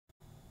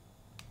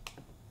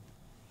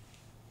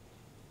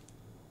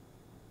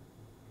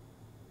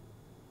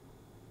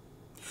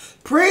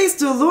Praise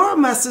the Lord,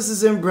 my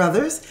sisters and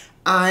brothers.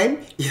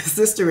 I'm your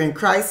sister in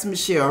Christ,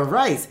 Michelle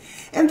Rice,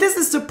 and this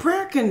is the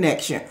Prayer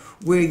Connection,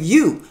 where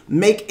you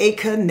make a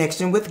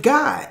connection with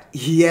God.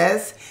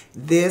 Yes,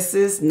 this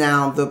is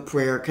now the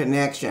Prayer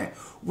Connection,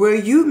 where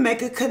you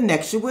make a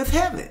connection with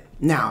heaven.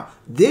 Now,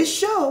 this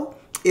show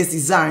is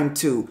designed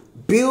to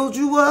build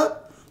you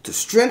up, to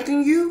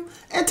strengthen you,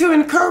 and to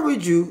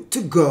encourage you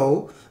to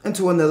go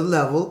into another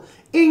level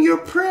in your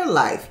prayer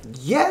life.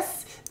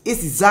 Yes,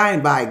 it's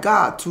designed by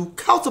God to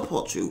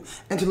catapult you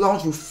and to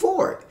launch you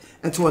forward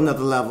into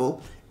another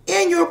level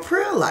in your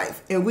prayer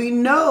life. And we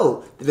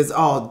know that it's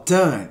all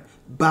done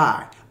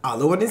by our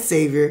Lord and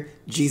Savior,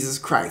 Jesus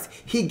Christ.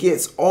 He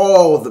gets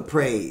all the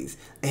praise,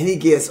 and He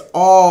gets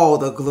all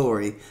the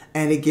glory,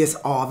 and He gets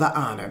all the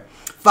honor.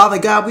 Father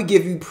God, we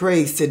give you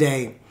praise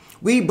today.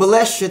 We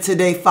bless you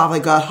today,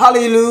 Father God.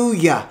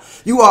 Hallelujah.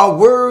 You are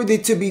worthy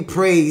to be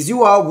praised.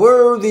 You are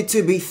worthy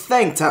to be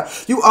thanked.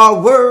 You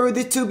are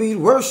worthy to be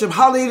worshiped.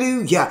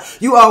 Hallelujah.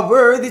 You are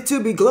worthy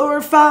to be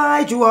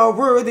glorified. You are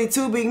worthy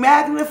to be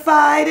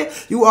magnified.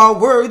 You are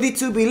worthy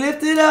to be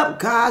lifted up.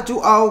 God, you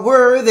are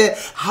worthy.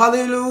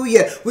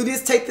 Hallelujah. We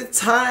just take the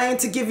time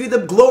to give you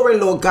the glory,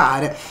 Lord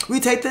God. We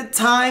take the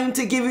time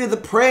to give you the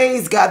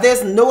praise, God.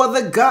 There's no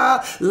other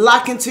God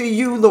like unto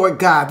you, Lord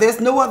God.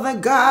 There's no other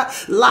God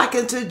like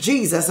unto Jesus.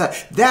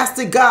 That's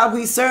the God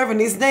we serve, and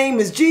His name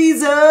is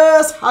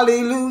Jesus.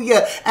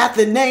 Hallelujah. At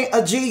the name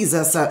of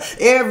Jesus,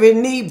 every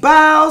knee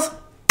bows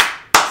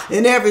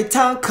and every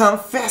tongue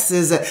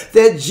confesses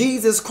that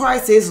Jesus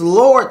Christ is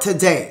Lord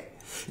today.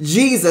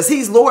 Jesus,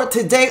 He's Lord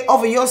today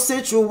over your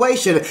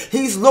situation.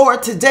 He's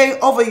Lord today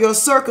over your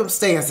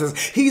circumstances.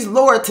 He's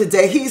Lord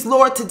today. He's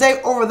Lord today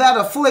over that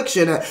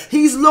affliction.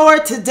 He's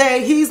Lord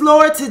today. He's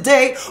Lord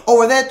today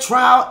over that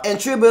trial and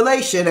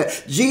tribulation.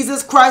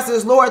 Jesus Christ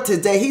is Lord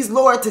today. He's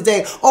Lord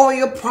today over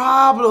your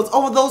problems,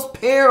 over those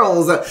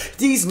perils.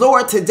 He's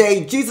Lord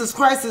today. Jesus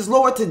Christ is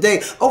Lord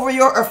today over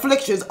your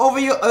afflictions, over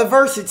your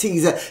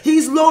adversities.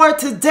 He's Lord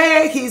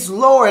today. He's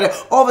Lord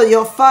over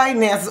your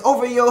finances,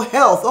 over your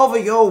health, over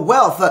your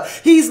wealth.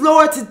 He's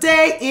Lord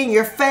today in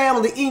your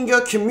family, in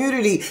your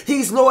community.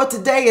 He's Lord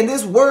today in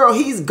this world.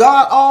 He's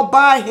God all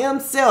by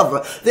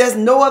Himself. There's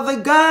no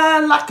other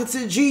God like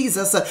unto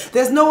Jesus.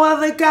 There's no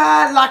other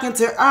God like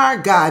unto our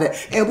God.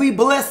 And we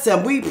bless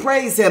Him, we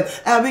praise Him,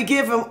 and we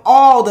give Him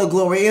all the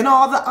glory and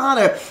all the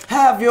honor.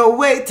 Have your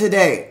way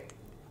today.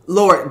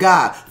 Lord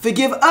God,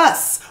 forgive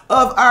us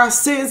of our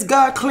sins.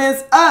 God,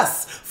 cleanse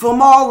us from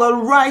all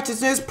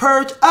unrighteousness.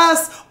 Purge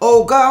us.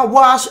 Oh God,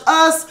 wash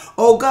us.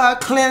 Oh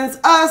God, cleanse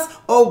us.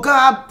 Oh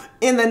God,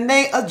 in the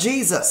name of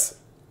Jesus.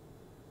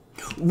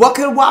 What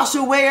can wash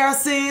away our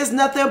sins?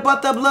 Nothing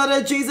but the blood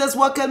of Jesus.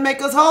 What can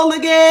make us whole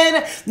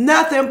again?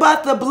 Nothing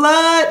but the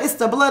blood. It's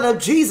the blood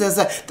of Jesus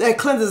that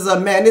cleanses a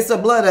man. It's the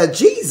blood of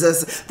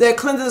Jesus that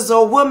cleanses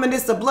a woman.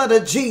 It's the blood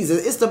of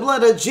Jesus. It's the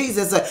blood of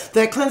Jesus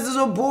that cleanses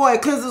a boy,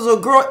 cleanses a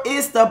girl.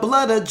 It's the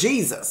blood of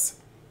Jesus.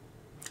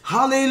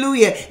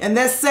 Hallelujah. And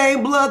that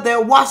same blood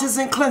that washes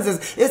and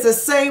cleanses, it's the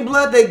same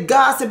blood that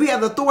God said we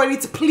have authority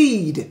to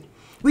plead.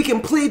 We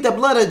can plead the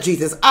blood of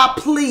Jesus. I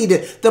plead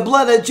the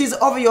blood of Jesus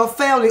over your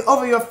family,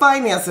 over your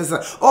finances,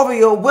 over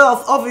your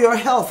wealth, over your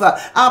health.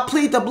 I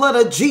plead the blood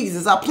of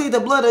Jesus. I plead the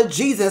blood of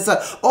Jesus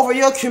over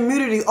your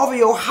community, over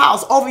your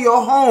house, over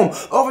your home,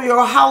 over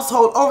your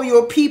household, over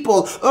your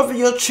people, over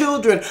your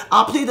children.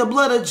 I plead the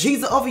blood of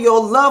Jesus over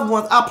your loved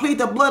ones. I plead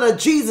the blood of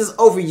Jesus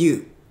over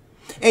you.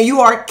 And you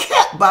are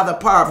kept by the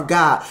power of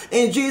God.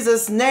 In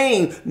Jesus'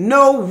 name,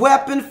 no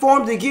weapon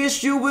formed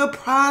against you will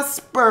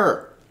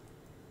prosper.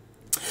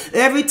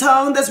 Every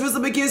tongue that's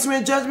risen against you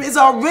in judgment is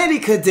already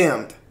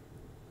condemned.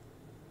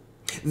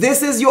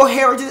 This is your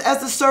heritage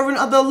as the servant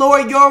of the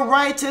Lord. Your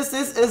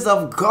righteousness is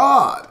of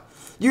God.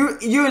 You're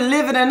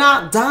living and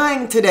not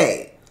dying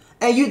today.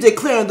 And you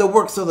declare the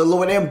works of the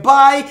Lord. And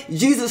by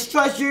Jesus'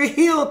 stripes, you're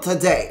healed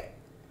today.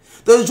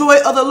 The joy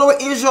of the Lord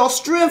is your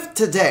strength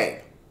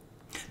today.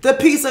 The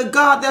peace of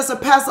God that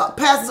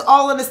surpasses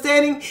all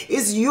understanding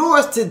is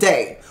yours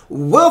today.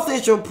 Wealth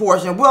is your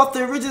portion. Wealth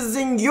and riches is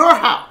in your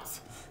house.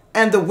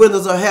 And the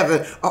windows of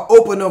heaven are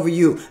open over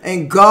you.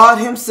 And God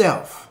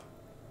Himself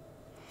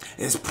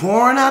is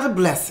pouring out a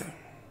blessing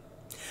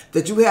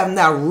that you have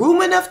not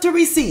room enough to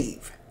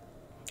receive.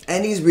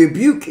 And He's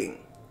rebuking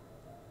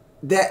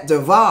that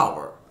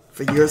devourer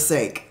for your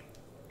sake.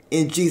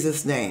 In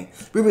Jesus' name.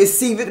 We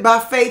receive it by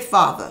faith,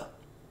 Father.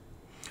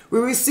 We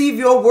receive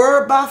your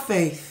word by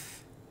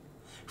faith.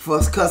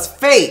 Because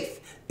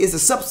faith is the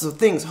substance of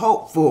things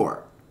hoped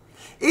for.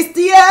 It's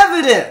the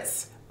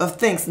evidence of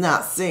things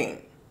not seen.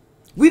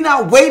 We're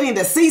not waiting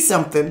to see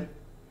something.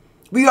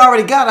 We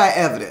already got our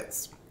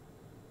evidence.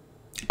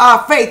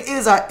 Our faith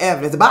is our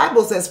evidence. The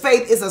Bible says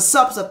faith is a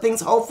substance of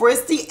things hoped for.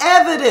 It's the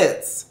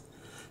evidence.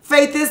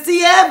 Faith is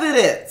the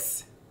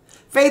evidence.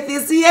 Faith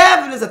is the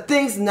evidence of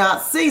things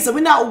not seen. So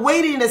we're not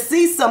waiting to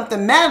see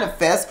something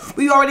manifest.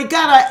 We already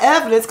got our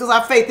evidence because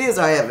our faith is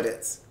our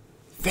evidence.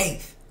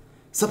 Faith,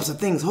 substance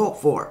of things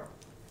hoped for.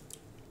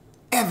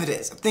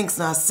 Evidence of things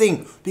not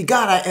seen. We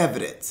got our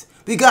evidence.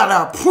 We got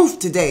our proof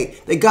today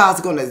that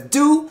God's going to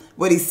do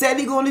what he said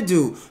he's going to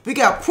do. We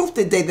got proof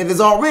today that it's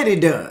already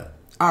done.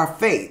 Our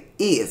faith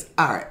is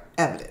our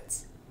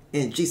evidence.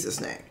 In Jesus'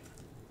 name.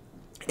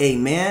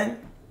 Amen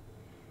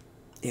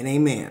and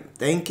amen.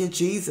 Thank you,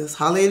 Jesus.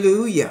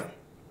 Hallelujah.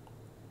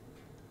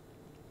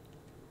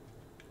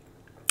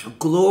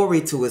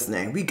 Glory to his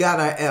name. We got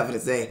our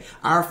evidence.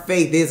 Our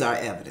faith is our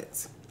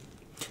evidence.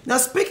 Now,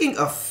 speaking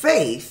of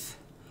faith,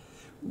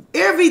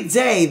 every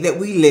day that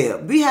we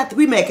live,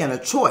 we making a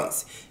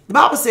choice. The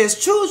Bible says,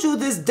 choose you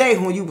this day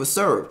whom you will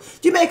serve.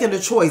 You're making a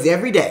choice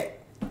every day.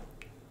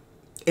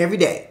 Every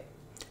day.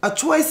 A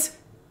choice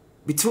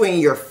between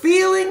your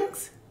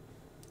feelings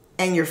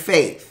and your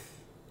faith.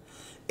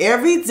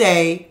 Every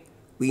day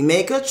we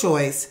make a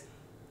choice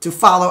to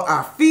follow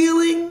our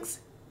feelings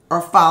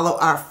or follow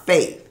our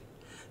faith.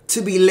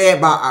 To be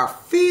led by our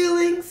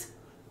feelings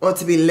or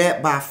to be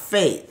led by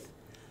faith.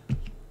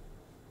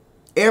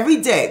 Every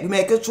day we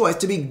make a choice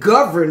to be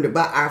governed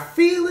by our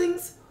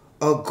feelings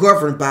or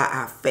governed by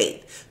our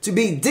faith. To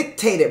be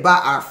dictated by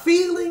our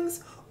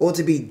feelings or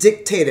to be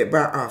dictated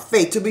by our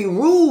faith. To be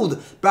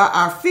ruled by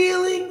our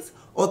feelings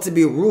or to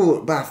be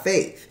ruled by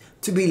faith.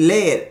 To be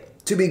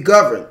led, to be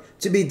governed,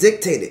 to be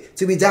dictated,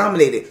 to be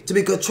dominated, to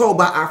be controlled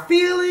by our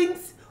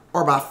feelings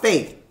or by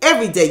faith.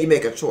 Every day you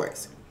make a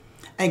choice.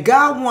 And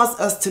God wants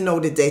us to know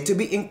today, to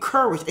be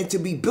encouraged and to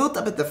be built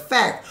up at the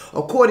fact,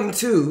 according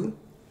to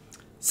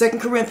 2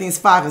 Corinthians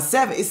 5 and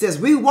 7, it says,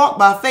 we walk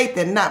by faith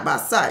and not by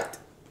sight.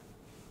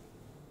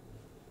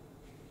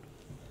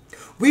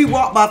 We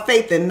walk by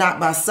faith and not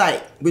by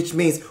sight, which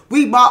means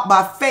we walk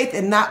by faith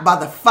and not by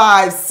the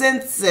five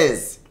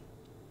senses.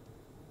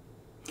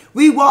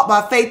 We walk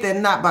by faith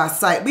and not by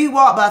sight. We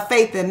walk by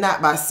faith and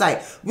not by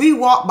sight. We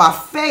walk by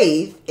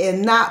faith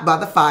and not by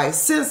the five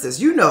senses.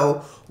 You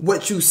know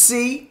what you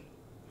see,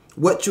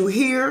 what you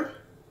hear,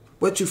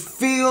 what you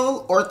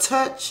feel or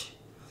touch,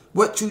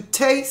 what you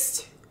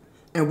taste,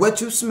 and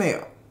what you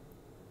smell.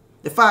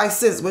 The five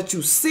senses, what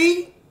you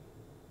see,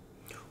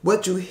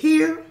 what you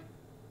hear,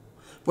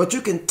 what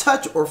you can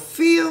touch or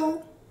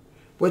feel,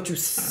 what you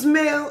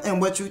smell,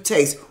 and what you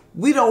taste.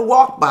 We don't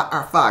walk by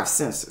our five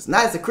senses.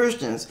 Not as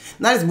Christians,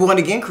 not as born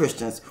again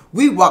Christians.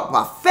 We walk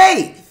by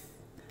faith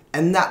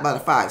and not by the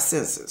five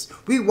senses.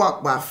 We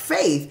walk by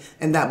faith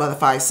and not by the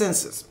five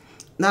senses.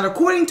 Now,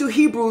 according to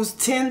Hebrews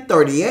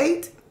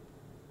 10:38,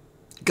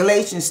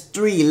 Galatians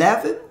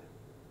 3:11,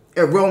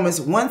 and Romans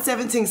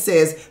 1:17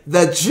 says,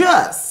 the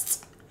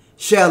just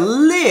shall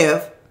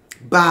live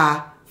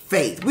by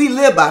faith. We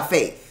live by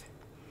faith.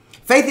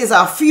 Faith is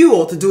our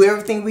fuel to do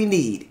everything we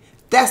need.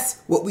 That's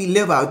what we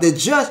live out. The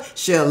just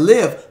shall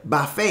live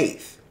by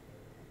faith.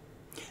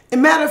 As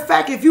a matter of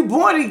fact, if you're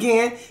born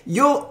again,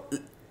 your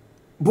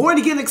born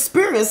again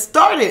experience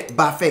started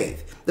by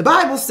faith. The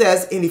Bible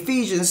says in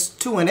Ephesians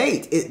 2 and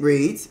 8, it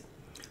reads,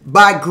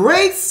 by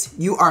grace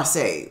you are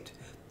saved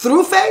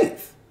through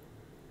faith.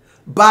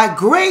 By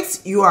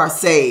grace you are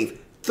saved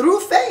through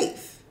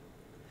faith.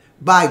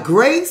 By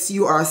grace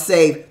you are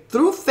saved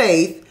through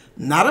faith,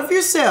 not of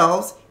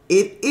yourselves.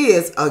 It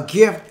is a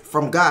gift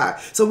from God.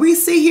 So we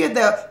see here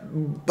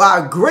that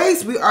by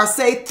grace we are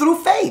saved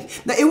through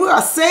faith. Now, if we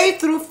are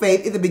saved through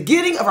faith in the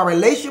beginning of our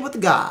relationship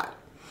with God,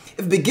 if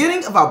the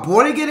beginning of our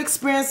born again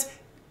experience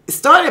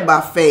started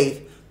by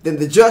faith, then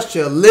the just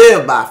shall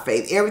live by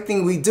faith.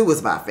 Everything we do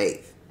is by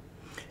faith.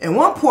 And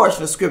one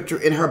portion of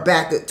scripture in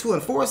Habakkuk 2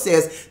 and 4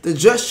 says, the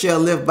just shall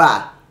live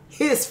by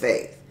his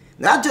faith.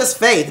 Not just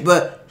faith,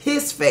 but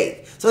his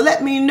faith. So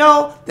let me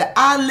know that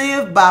I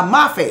live by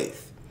my faith.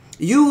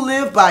 You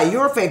live by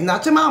your faith,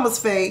 not your mama's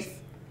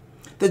faith.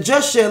 The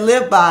just shall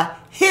live by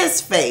his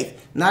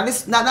faith, not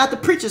the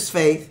preacher's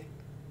faith.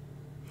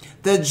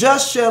 The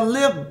just shall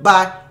live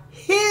by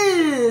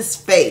his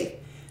faith,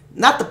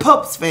 not the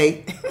Pope's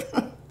faith.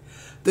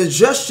 The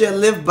just shall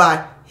live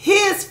by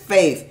his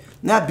faith,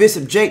 not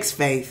Bishop Jake's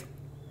faith.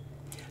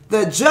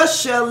 The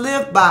just shall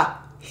live by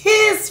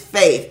his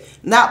faith,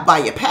 not by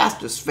your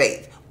pastor's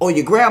faith or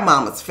your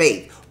grandmama's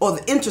faith or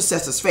the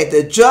intercessor's faith.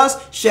 The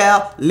just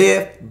shall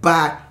live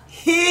by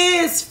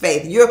his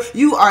faith.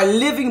 You are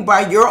living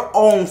by your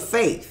own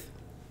faith.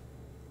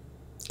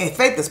 And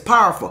faith is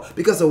powerful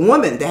because a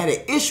woman that had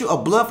an issue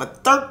of blood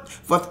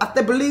for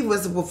I believe it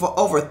was for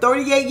over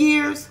 38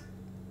 years,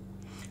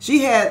 she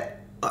had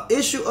an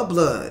issue of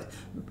blood.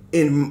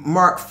 In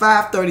Mark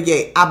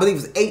 5:38, I believe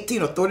it was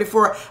 18 or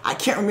 34. I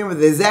can't remember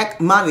the exact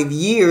amount of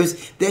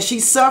years that she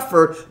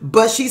suffered,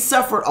 but she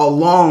suffered a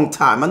long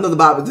time. I know the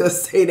Bible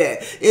does say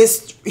that.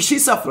 She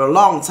suffered a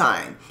long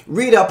time.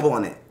 Read up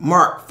on it.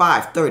 Mark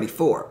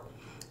 5:34.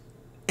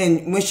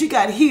 And when she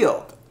got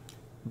healed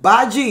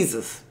by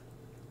Jesus,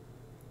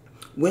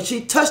 when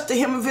she touched the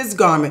hem of his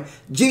garment,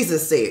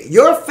 Jesus said,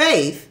 your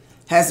faith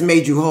has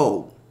made you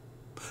whole.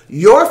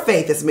 Your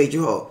faith has made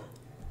you whole.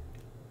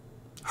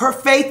 Her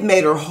faith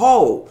made her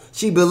whole.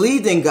 She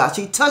believed in God.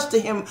 She touched the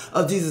hem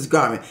of Jesus'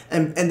 garment.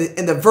 And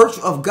the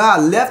virtue of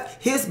God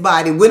left his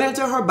body, went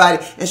into her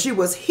body, and she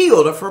was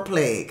healed of her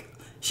plague.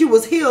 She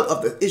was healed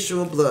of the issue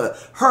of blood.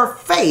 Her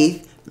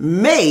faith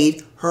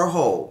made her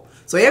whole.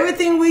 So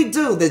everything we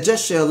do, the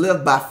just shall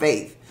live by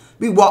faith.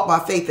 We walk by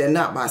faith and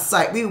not by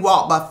sight. We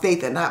walk by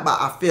faith and not by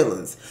our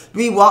feelings.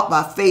 We walk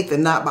by faith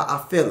and not by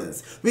our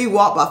feelings. We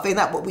walk by faith,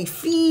 not what we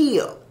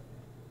feel.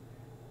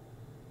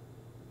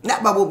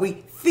 Not by what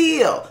we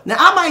feel. Now,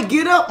 I might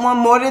get up one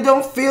morning and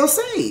don't feel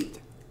saved.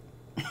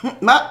 I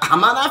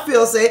might not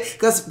feel saved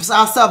because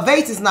our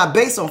salvation is not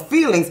based on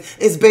feelings.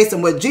 It's based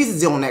on what Jesus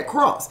did on that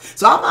cross.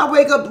 So I might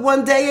wake up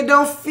one day and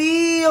don't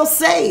feel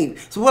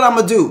saved. So what I'm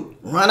going to do?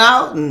 Run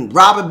out and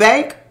rob a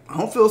bank? I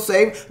don't feel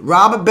saved.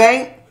 Rob a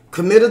bank?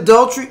 Commit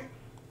adultery?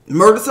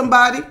 Murder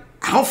somebody?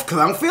 I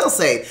don't feel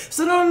saved.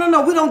 So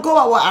no. We don't go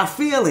out with our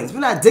feelings.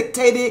 We're not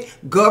dictated,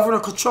 governed, or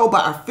controlled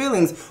by our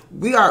feelings.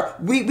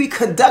 We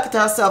conduct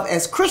ourselves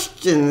as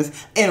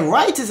Christians in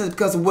righteousness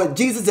because of what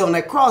Jesus did on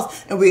that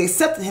cross, and we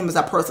accepted him as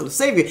our personal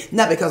Savior,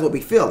 not because of what we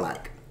feel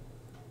like.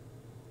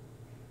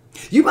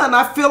 You might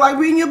not feel like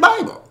reading your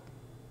Bible.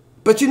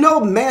 But you know,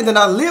 man did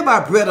not live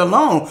by bread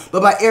alone,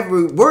 but by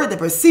every word that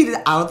proceeded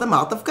out of the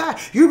mouth of God.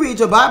 You read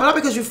your Bible not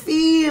because you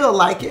feel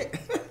like it.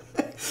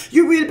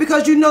 You read it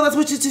because you know that's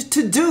what you're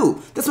to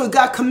do. That's what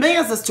God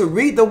commands us to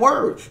read the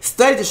word,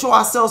 study to show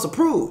ourselves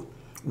approved.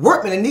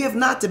 Workmen and need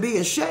not to be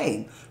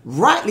ashamed,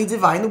 rightly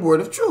dividing the word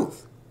of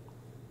truth.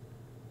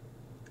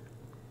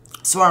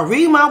 So I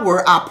read my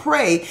word, I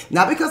pray,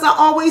 not because I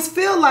always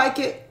feel like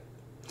it,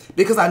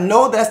 because I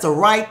know that's the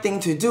right thing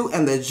to do,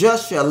 and the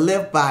just shall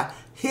live by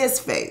his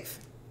faith.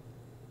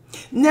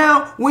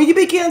 Now, when you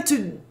begin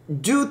to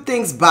do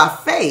things by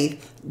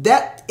faith,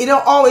 that it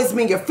don't always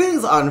mean your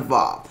feelings are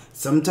involved.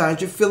 Sometimes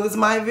your feelings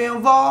might be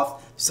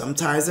involved,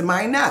 sometimes it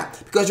might not.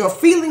 Because your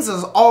feelings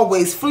is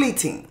always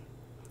fleeting,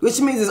 which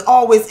means it's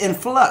always in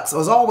flux or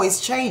it's always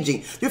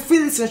changing. Your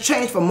feelings can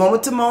change from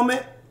moment to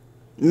moment,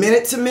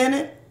 minute to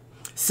minute,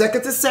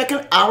 second to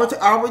second, hour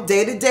to hour,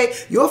 day to day.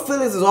 Your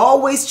feelings is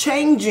always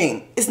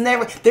changing.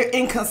 They're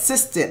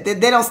inconsistent. They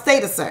don't stay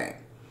the same.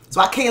 So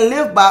I can't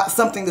live by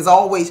something that's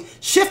always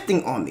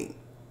shifting on me.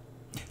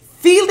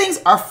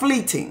 Feelings are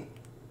fleeting.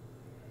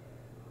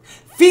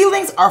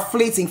 Feelings are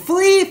fleeting.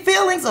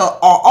 Feelings are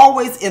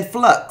always in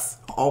flux,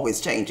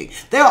 always changing.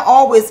 They're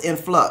always in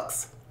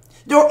flux.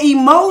 Your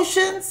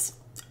emotions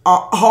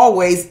are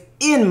always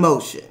in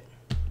motion.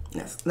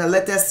 Yes. Now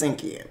let that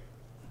sink in.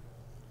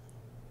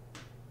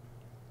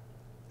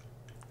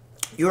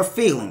 Your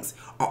feelings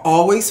are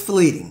always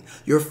fleeting.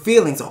 Your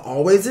feelings are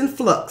always in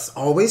flux,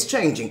 always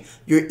changing.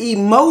 Your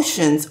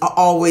emotions are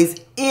always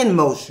in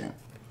motion.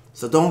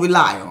 So don't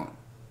rely on them.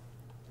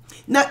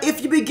 Now,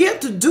 if you begin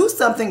to do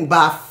something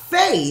by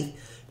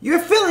faith, your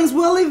feelings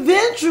will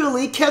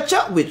eventually catch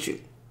up with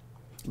you.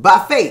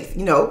 By faith,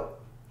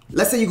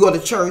 let's say you go to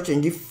church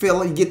and you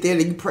get there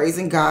and you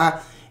praising God,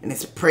 and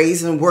it's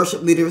praise and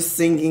worship leaders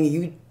singing,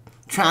 you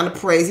trying to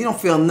praise, you don't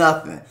feel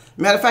nothing.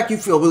 Matter of fact, you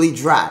feel really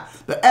dry.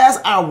 But as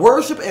I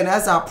worship and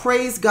as I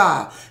praise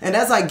God, and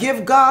as I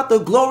give God the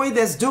glory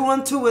that's due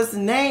unto his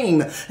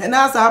name, and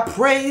as I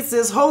praise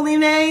his holy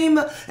name,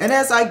 and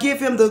as I give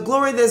him the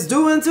glory that's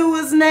due unto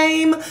his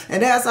name,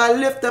 and as I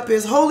lift up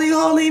his holy,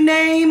 holy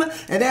name,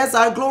 and as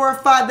I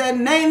glorify that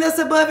name that's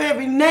above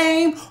every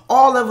name,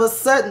 all of a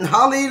sudden,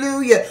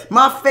 hallelujah,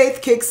 my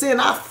faith kicks in.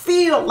 I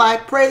feel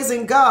like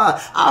praising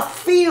God. I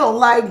feel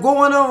like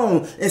going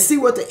on and see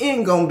what the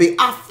end gonna be.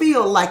 I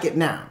feel like it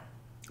now.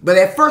 But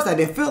at first I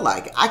didn't feel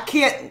like it. I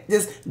can't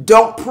just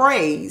don't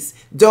praise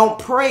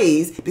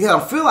because I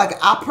feel like it.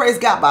 I praise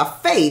God by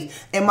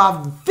faith, and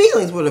my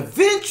feelings will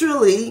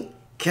eventually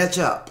catch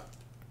up.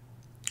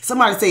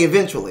 Somebody say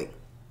eventually.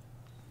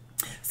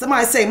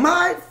 Somebody say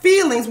my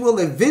feelings will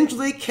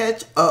eventually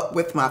catch up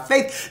with my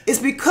faith. It's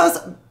because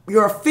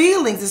your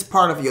feelings is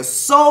part of your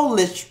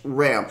soulish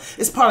realm.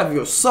 It's part of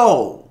your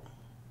soul.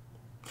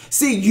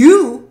 See,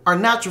 you are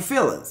not your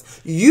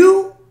feelings.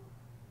 You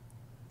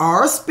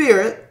are a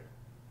spirit.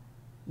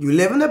 You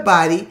live in a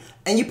body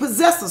and you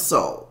possess a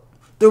soul.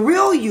 The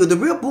real you, the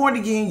real born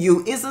again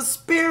you is a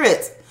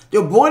spirit.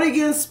 You're born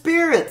again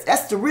spirit.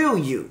 That's the real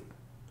you.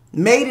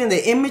 Made in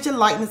the image and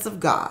likeness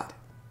of God.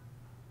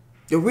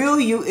 The real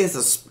you is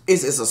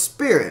a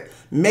spirit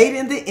made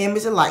in the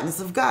image and likeness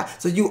of God.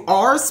 So you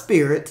are a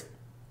spirit.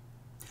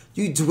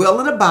 You dwell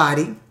in a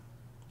body.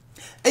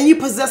 And you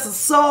possess a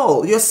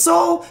soul. Your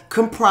soul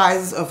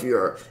comprises of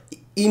your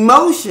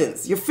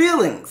emotions, your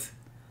feelings,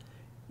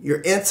 your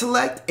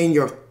intellect and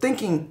your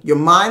thinking, your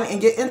mind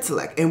and your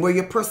intellect, and where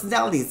your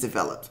personality is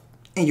developed,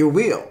 and your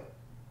will.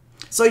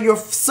 So your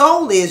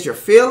soul is your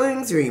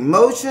feelings, your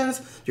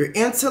emotions, your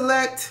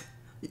intellect,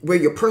 where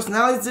your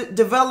personality is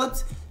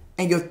developed,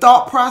 and your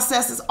thought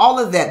processes, all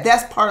of that.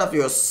 That's part of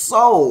your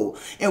soul.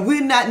 And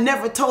we're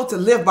never told to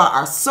live by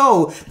our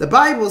soul. The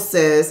Bible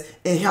says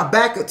in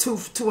Habakkuk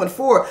 2 and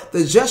 4,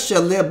 the just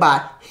shall live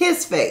by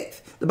his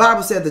faith. The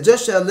Bible says the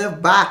just shall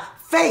live by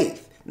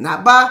faith,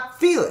 not by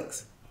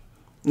feelings.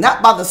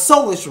 Not by the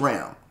soulish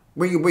realm,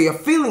 where your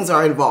feelings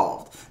are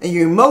involved and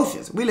your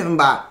emotions. We living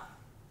by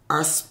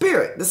our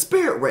spirit, the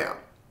spirit realm.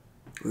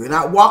 We're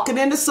not walking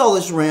in the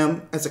soulish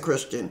realm as a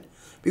Christian.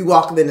 We're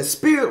walking in the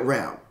spirit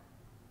realm.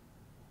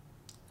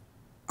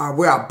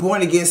 where our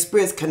born again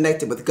spirit's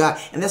connected with God.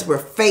 And that's where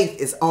faith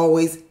is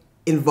always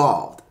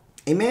involved.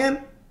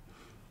 Amen?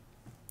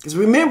 Because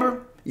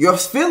remember, your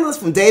feelings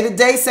from day to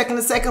day, second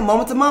to second,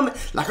 moment to moment,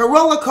 like a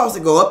roller coaster,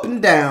 go up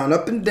and down,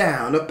 up and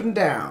down, up and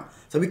down.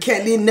 So we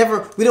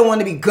don't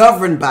want to be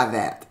governed by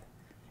that.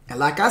 And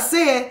like I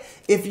said,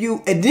 if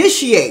you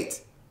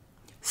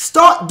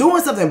start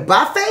doing something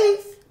by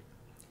faith,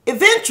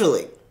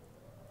 eventually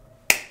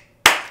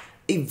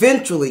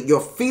your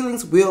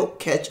feelings will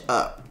catch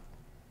up.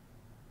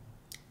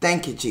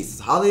 Thank you, Jesus.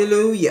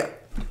 Hallelujah.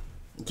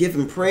 Give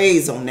him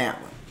praise on that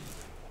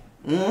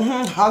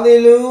one.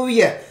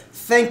 Hallelujah.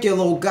 Thank you,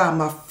 Lord God.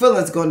 My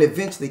feelings are going to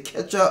eventually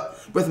catch up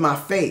with my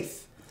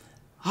faith.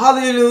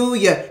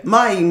 Hallelujah.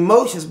 My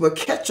emotions will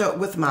catch up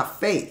with my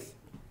faith.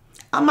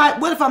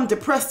 What if I'm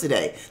depressed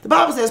today? The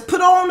Bible says,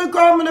 put on the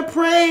garment of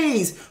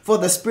praise for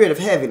the spirit of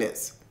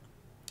heaviness.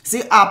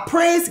 See, I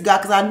praise God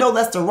because I know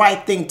that's the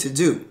right thing to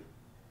do.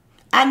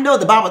 I know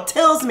the Bible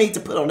tells me to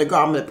put on the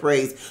garment of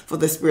praise for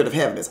the spirit of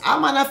heaviness. I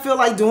might not feel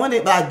like doing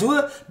it, but I do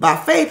it by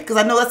faith because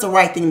I know that's the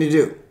right thing to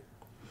do.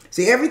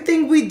 See,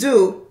 everything we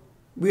do,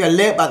 we are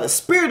led by the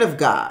Spirit of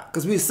God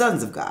because we're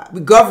sons of God. We're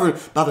governed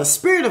by the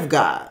Spirit of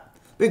God.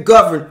 We're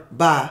governed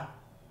by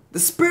the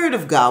Spirit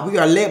of God. We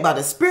are led by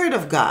the Spirit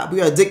of God.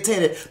 We are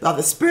dictated by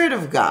the Spirit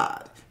of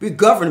God. We're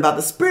governed by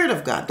the Spirit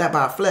of God, not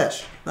by our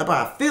flesh, not by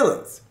our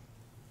feelings.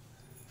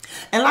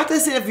 And like I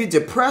said, if you're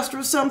depressed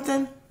or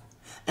something,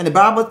 and the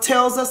Bible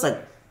tells us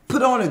to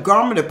put on a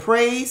garment of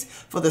praise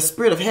for the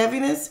spirit of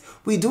heaviness,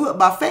 we do it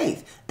by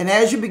faith. And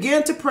as you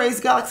begin to praise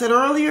God, like I said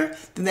earlier,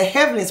 then the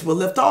heaviness will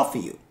lift off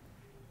of you.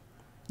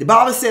 The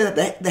Bible says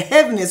that the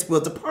heaviness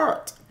will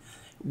depart.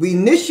 We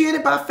initiate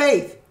it by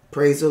faith,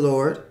 praise the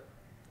Lord,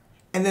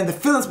 and then the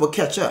feelings will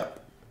catch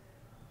up.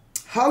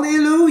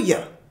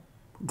 Hallelujah.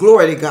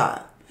 Glory to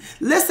God.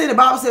 Let's say the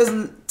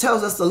Bible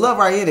tells us to love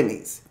our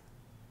enemies,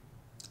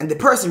 and the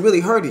person really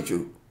hurted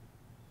you.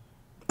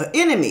 An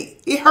enemy,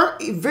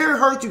 it very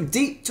hurt you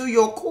deep to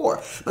your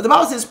core. But the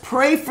Bible says,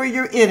 pray for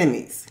your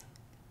enemies.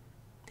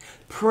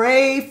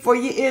 Pray for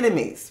your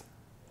enemies.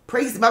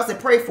 The Bible said,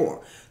 pray for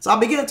them. So I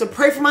began to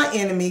pray for my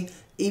enemy,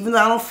 even though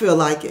I don't feel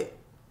like it.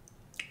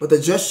 But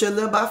the just shall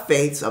live by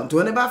faith. So I'm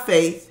doing it by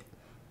faith.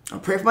 I'm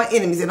praying for my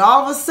enemies. And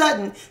all of a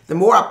sudden, the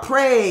more I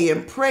pray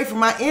and pray for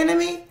my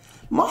enemy,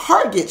 my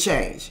heart get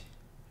changed.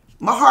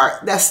 My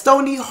heart, that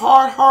stony,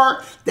 hard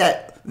heart,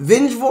 that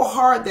vengeful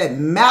heart, that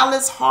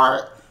malice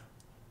heart,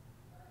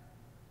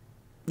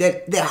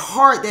 that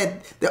heart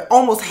that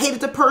almost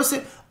hated the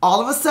person,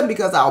 all of a sudden,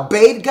 because I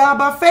obeyed God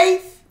by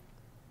faith,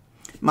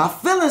 my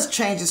feelings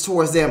changes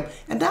towards them.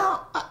 And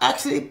now I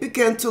actually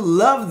begin to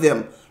love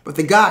them with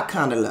the God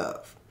kind of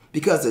love.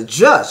 Because the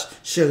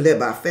just shall live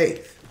by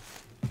faith.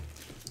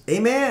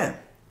 Amen.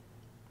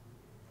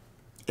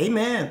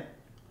 Amen.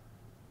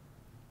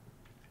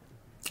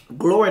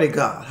 Glory to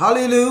God.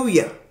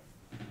 Hallelujah.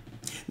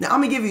 Now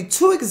I'm going to give you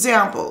two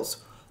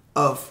examples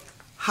of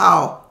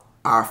how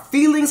our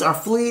feelings are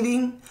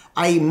fleeting.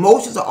 Our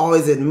emotions are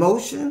always in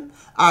motion.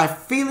 Our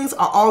feelings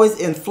are always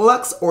in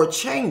flux or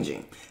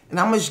changing. And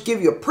I'm going to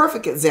give you a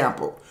perfect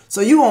example.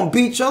 So you won't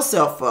beat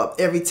yourself up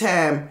every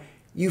time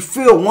you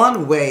feel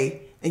one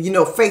way and you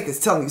know faith is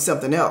telling you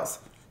something else.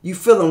 You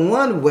feeling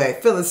one way,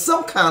 feeling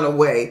some kind of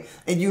way,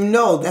 and you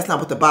know that's not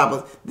what the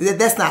Bible,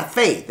 that's not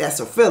faith, that's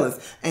your feelings.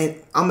 And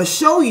I'm going to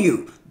show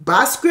you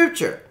by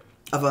scripture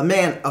of a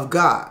man of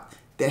God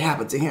that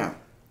happened to him.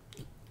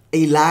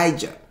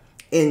 Elijah.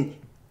 And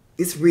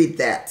let's read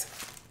that.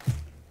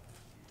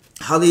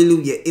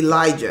 Hallelujah.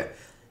 Elijah.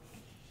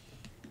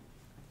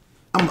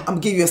 I'm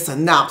going to give you a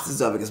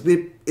synopsis of it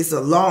because it's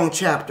a long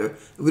chapter.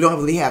 We don't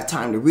really have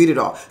time to read it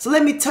all. So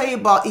let me tell you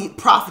about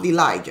Prophet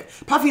Elijah.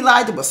 Prophet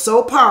Elijah was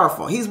so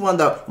powerful. He's one of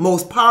the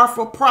most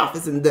powerful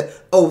prophets in the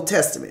Old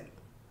Testament.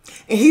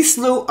 And he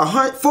slew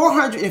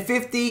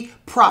 450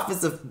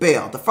 prophets of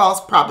Baal, the false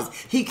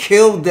prophets. He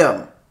killed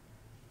them.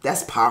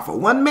 That's powerful.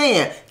 One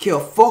man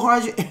killed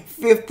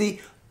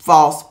 450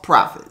 false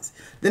prophets.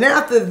 Then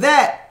after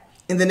that,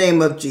 in the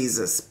name of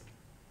Jesus,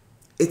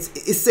 it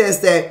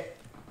says that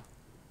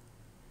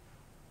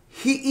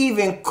he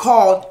even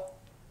called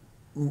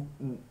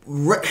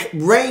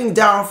rain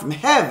down from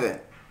heaven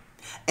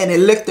and it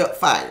licked up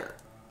fire.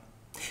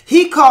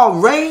 He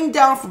called rain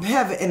down from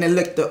heaven and it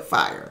licked up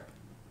fire.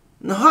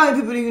 Now, how many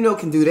people do you know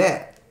can do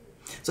that?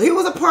 So he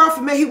was a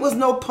powerful man. He was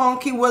no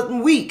punk. He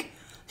wasn't weak.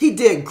 He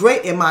did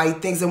great and mighty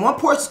things. And one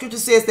portion of scripture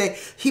says that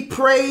he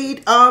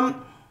prayed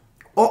on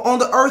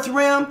the earth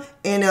realm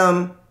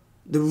and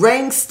the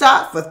rain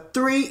stopped for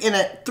 3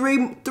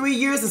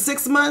 years and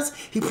 6 months.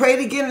 He prayed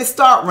again and it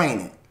started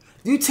raining.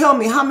 You tell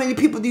me how many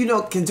people do you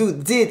know can do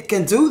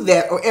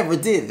that or ever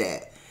did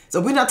that? So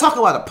we're not talking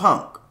about a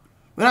punk.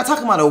 We're not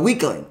talking about a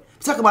weakling.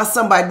 We're talking about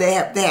somebody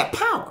that had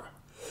power.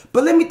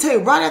 But let me tell you,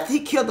 right after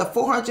he killed the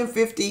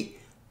 450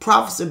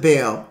 prophets of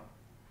Baal,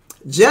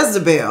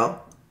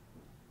 Jezebel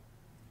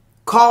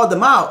called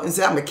them out and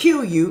said, I'm going to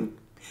kill you.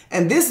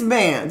 And this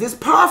man, this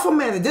powerful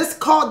man that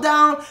just called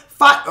down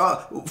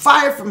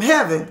fire from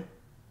heaven,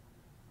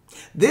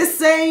 this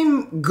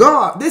same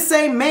God, this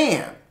same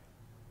man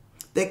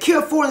that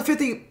killed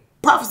 450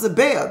 prophets of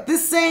Baal.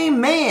 This same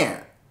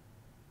man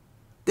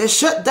that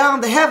shut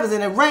down the heavens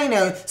and it rained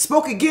and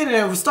spoke again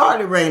and it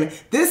started raining.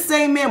 This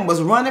same man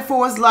was running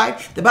for his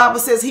life. The Bible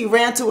says he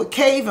ran to a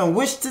cave and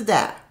wished to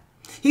die.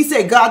 He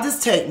said, God,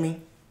 just take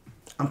me.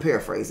 I'm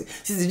paraphrasing.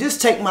 He said,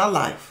 just take my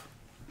life.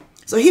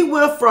 So he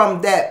went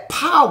from that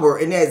power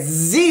and that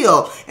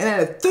zeal and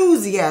that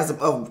enthusiasm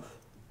of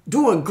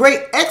doing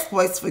great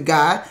exploits for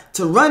God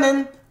to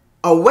running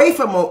away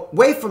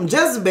from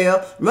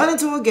Jezebel, running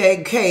to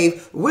a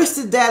cave, wished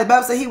to die. The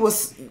Bible said he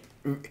was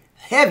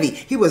heavy.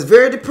 He was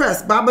very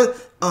depressed. Bible,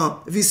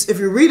 if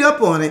you read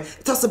up on it,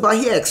 it talks about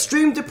he had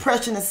extreme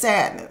depression and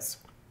sadness.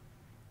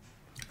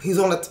 He's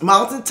on a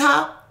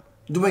mountaintop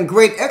doing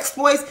great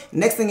exploits.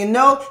 Next thing you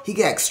know, he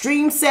got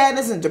extreme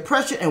sadness and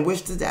depression and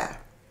wished to die.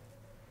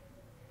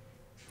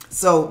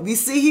 So we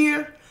see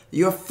here,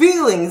 your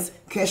feelings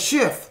can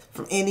shift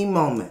from any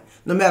moment,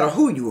 no matter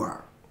who you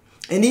are.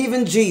 And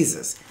even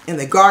Jesus in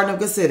the Garden of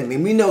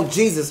Gethsemane, we know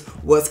Jesus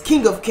was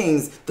King of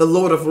Kings, the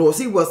Lord of Lords.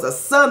 He was the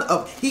Son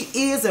of, he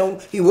is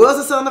and he was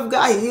the Son of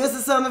God. He is the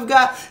Son of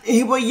God, and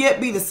he will yet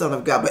be the Son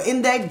of God. But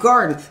in that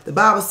garden, the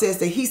Bible says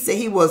that he said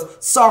he was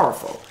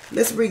sorrowful.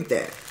 Let's read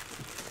that.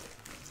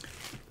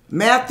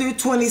 Matthew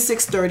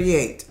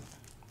 26:38.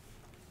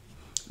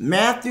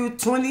 Matthew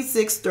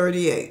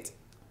 26:38.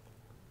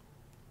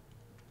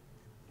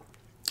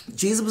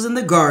 Jesus was in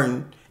the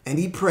garden and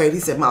he prayed. He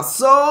said, my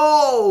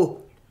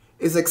soul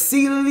is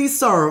exceedingly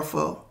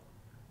sorrowful,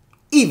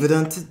 even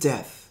unto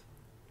death.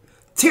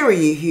 Tarry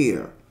ye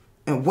here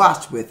and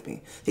watch with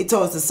me. He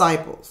told his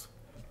disciples,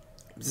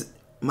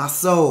 my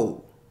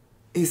soul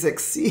is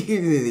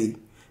exceedingly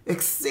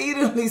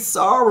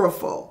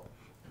sorrowful,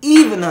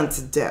 even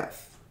unto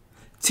death.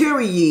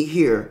 Tarry ye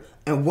here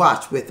and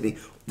watch with me.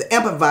 The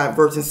Amplified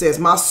Version says,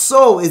 my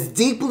soul is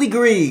deeply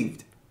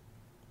grieved,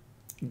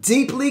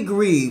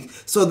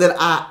 so that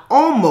I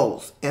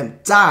almost am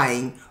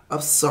dying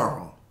of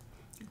sorrow.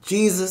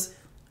 Jesus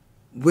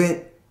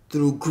went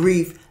through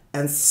grief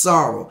and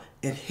sorrow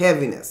and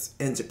heaviness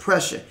and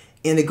depression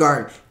in the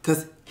garden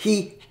because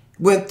he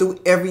went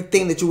through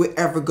everything that you would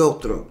ever go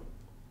through.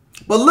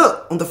 But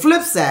look, on the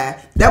flip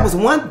side, that was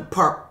one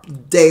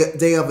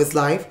day of his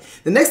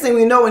life. The next thing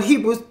we know in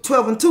Hebrews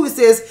 12:2,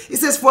 it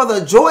says, for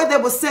the joy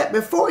that was set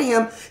before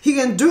him,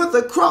 he endured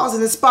the cross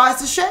and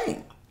despised the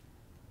shame.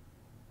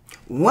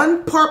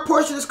 One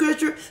portion of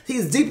scripture,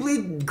 he's deeply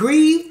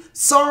grieved,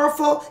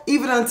 sorrowful,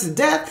 even unto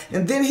death.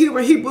 And then here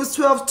in Hebrews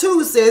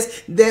 12:2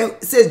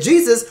 says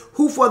Jesus,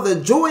 who for the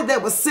joy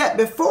that was set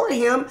before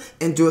him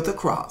endured the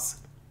cross.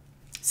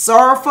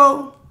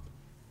 Sorrowful,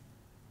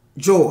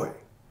 joy.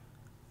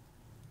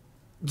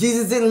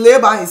 Jesus didn't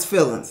live by his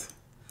feelings.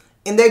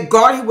 In that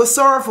garden, he was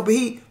sorrowful, but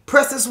he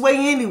pressed his way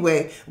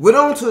anyway, went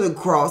on to the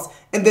cross,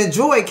 and then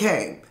joy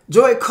came.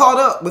 Joy caught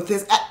up with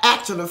his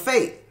action of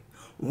faith.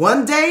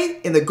 One day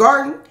in the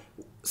garden,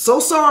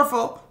 so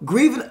sorrowful,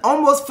 grieving,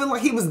 almost feeling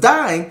like he was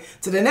dying,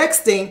 to the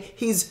next thing,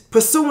 he's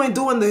pursuing,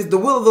 doing the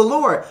will of the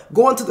Lord,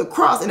 going to the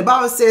cross. And the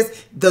Bible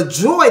says the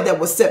joy that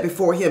was set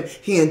before him,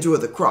 he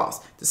endured the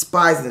cross,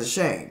 despising the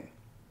shame.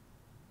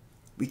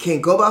 We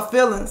can't go by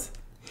feelings.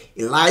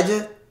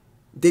 Elijah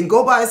didn't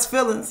go by his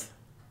feelings.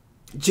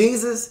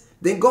 Jesus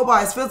didn't go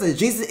by his feelings.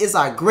 Jesus is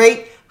our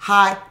great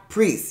high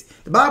priest.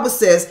 The Bible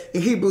says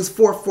in Hebrews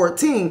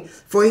 4:14,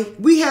 for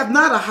we have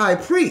not a high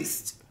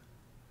priest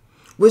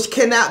which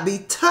cannot be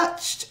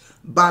touched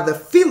by the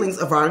feelings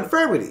of our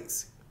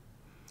infirmities.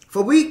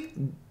 For we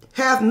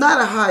have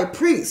not a high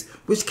priest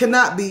which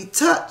cannot be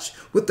touched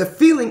with the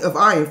feeling of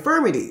our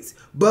infirmities,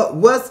 but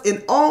was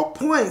in all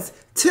points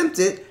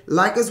tempted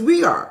like as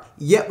we are,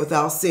 yet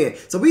without sin.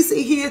 So we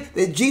see here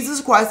that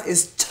Jesus Christ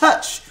is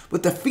touched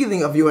with the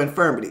feeling of your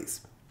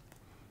infirmities.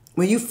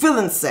 When you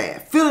feeling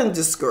sad, feeling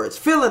discouraged,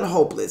 feeling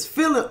hopeless,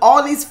 feeling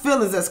all these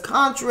feelings that's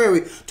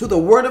contrary to the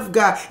word of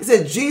God, it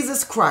says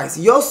Jesus Christ,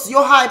 your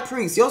high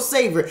priest, your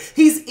savior,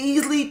 he's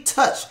easily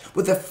touched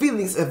with the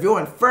feelings of your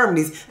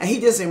infirmities, and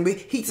he just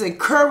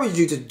encourages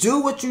you to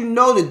do what you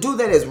know to do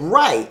that is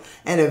right,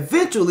 and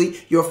eventually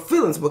your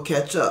feelings will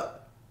catch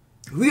up.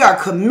 We are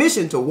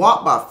commissioned to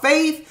walk by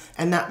faith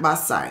and not by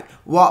sight.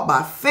 Walk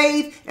by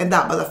faith and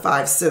not by the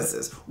five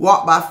senses.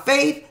 Walk by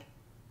faith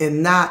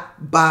and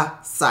not by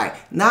sight.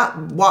 Not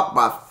walk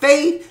by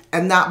faith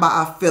and not by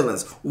our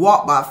feelings.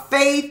 Walk by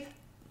faith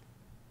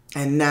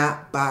and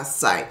not by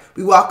sight.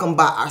 We walk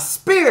by our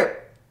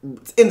spirit,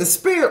 in the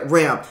spirit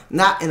realm,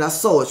 not in our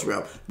soulish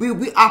realm.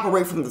 We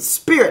operate from the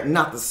spirit,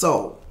 not the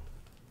soul.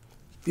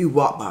 We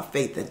walk by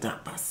faith and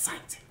not by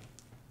sight.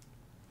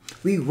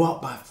 We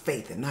walk by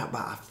faith and not by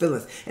our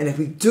feelings. And if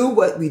we do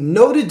what we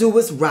know to do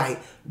is right,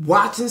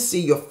 watch and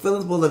see your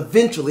feelings will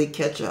eventually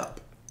catch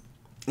up.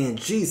 In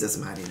Jesus'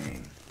 mighty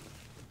name.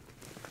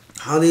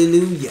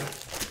 Hallelujah.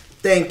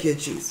 Thank you,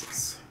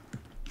 Jesus.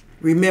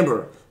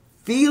 Remember,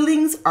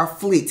 feelings are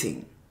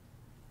fleeting,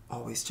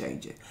 always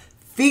changing.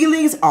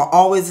 Feelings are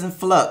always in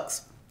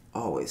flux,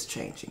 always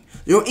changing.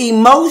 Your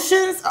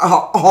emotions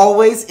are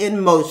always in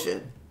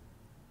motion.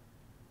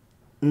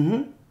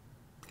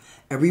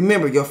 And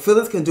remember, your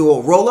feelings can do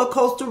a roller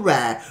coaster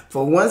ride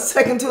from one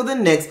second to the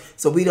next.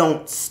 So we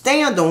don't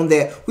stand on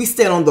that. We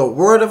stand on the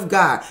word of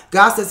God.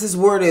 God says his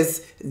word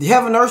is,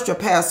 heaven and earth shall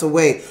pass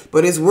away,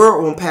 but his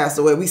word won't pass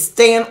away. We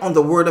stand on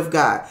the word of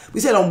God.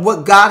 We stand on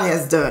what God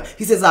has done.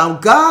 He says,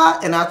 I'm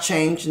God and I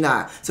change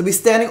not. So we're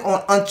standing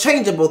on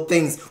unchangeable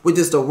things, which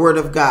is the word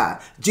of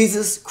God.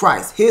 Jesus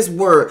Christ, his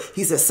word.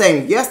 He's the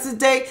same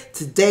yesterday,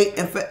 today,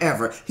 and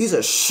forever. He's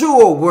a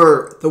sure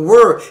word. The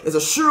word is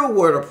a sure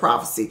word of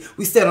prophecy.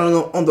 We stand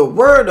on the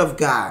word of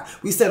God.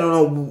 We stand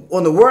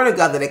on the word of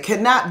God that it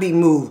cannot be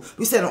moved.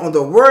 We stand on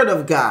the word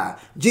of God.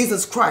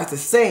 Jesus Christ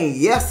is saying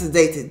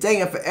yesterday, today,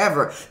 and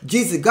forever.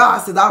 Jesus, God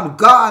said, I'm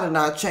God and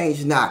I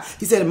change not.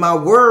 He said, my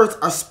words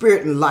are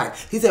spirit and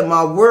life. He said,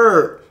 my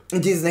word,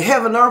 and Jesus, the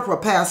heaven and earth will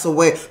pass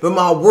away, but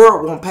my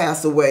word won't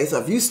pass away. So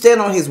if you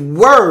stand on his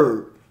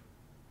word,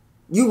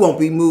 you won't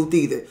be moved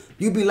either.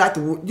 You'll be like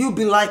the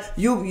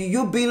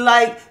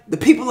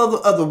people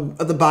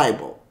of the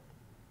Bible.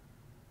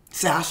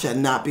 Say, I shall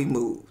not be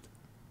moved.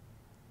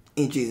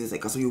 In Jesus' name.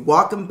 Because we're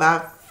walking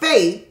by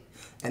faith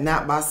and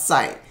not by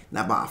sight.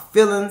 Not by our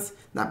feelings,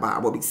 not by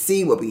what we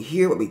see, what we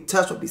hear, what we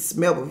touch, what we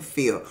smell, what we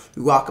feel.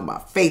 We're walking by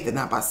faith and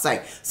not by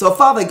sight. So,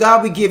 Father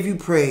God, we give you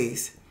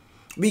praise.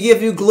 We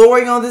give you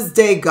glory on this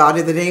day, God,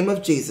 in the name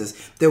of Jesus,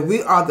 that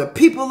we are the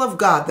people of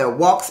God that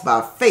walks by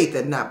faith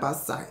and not by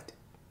sight.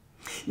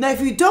 Now,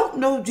 if you don't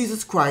know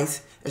Jesus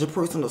Christ as your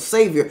personal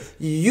Savior,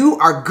 you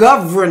are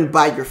governed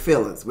by your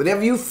feelings.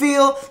 Whatever you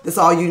feel, that's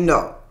all you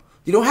know.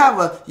 You don't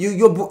have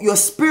your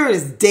spirit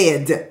is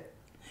dead.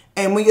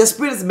 And when your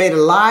spirit is made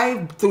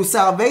alive through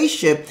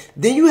salvation,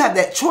 then you have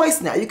that choice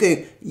now. You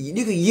can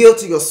yield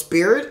to your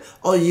spirit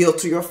or yield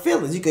to your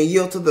feelings. You can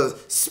yield to the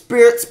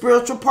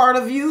spiritual part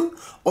of you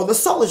or the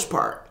soulish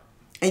part.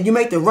 And you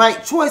make the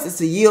right choice is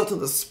to yield to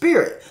the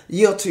spirit,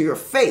 yield to your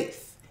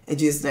faith in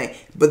Jesus' name.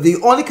 But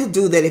you only could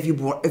do that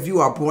if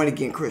you are born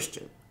again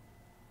Christian.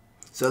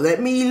 So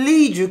let me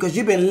lead you, because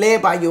you've been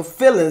led by your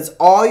feelings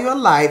all your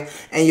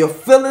life, and your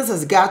feelings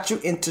has got you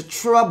into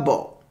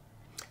trouble.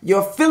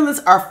 Your feelings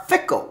are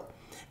fickle.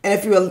 And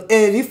if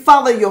you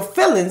follow your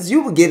feelings,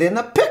 you will get in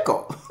a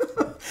pickle.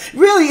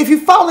 Really, if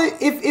you follow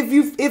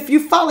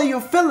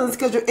your feelings,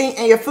 because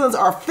your feelings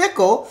are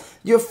fickle,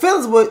 your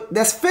feelings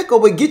that's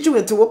fickle would get you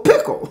into a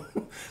pickle.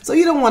 So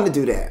you don't want to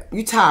do that.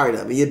 You're tired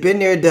of it. You've been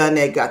there, done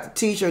that, got the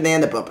t-shirt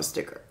and the bumper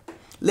sticker.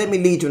 Let me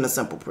lead you in a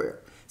simple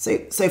prayer.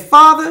 Say,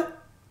 Father,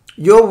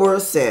 your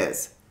word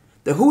says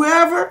that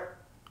whoever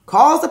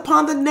calls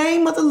upon the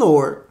name of the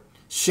Lord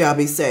shall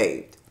be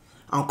saved.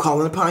 I'm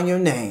calling upon your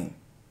name.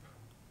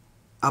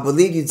 I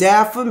believe you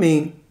died for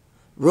me,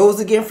 rose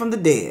again from the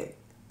dead,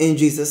 in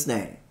Jesus'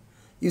 name.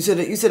 You said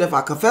if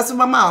I confess with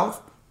my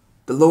mouth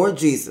the Lord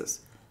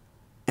Jesus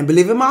and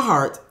believe in my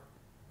heart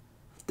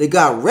that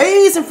God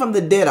raised him from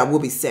the dead, I will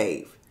be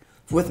saved.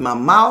 For with my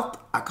mouth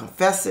I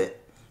confess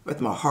it,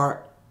 with my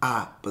heart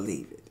I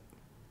believe it.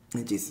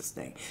 In Jesus'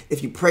 name.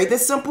 If you pray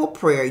this simple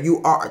prayer,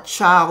 you are a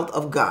child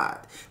of God.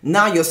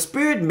 Now your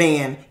spirit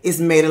man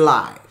is made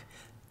alive.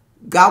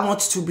 God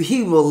wants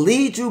he will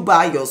lead you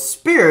by your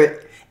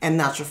spirit and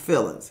not your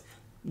feelings.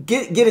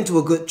 Get into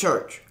a good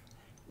church.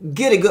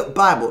 Get a good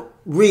Bible.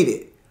 Read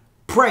it.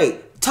 Pray.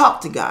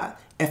 Talk to God.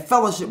 And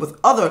fellowship with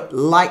other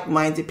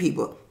like-minded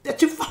people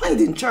that you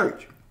find in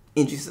church.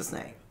 In Jesus'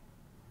 name.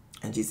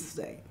 In Jesus'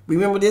 name.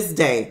 Remember this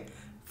day.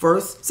 2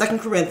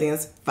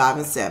 Corinthians 5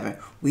 and 7.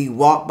 We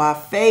walk by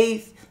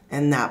faith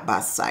and not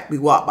by sight. We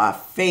walk by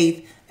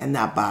faith and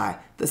not by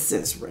the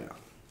sense realm.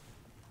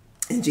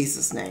 In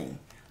Jesus' name.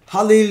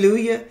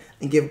 Hallelujah.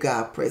 And give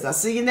God praise. I'll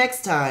see you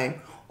next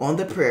time on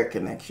the Prayer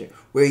Connection,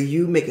 where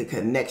you make a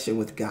connection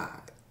with God.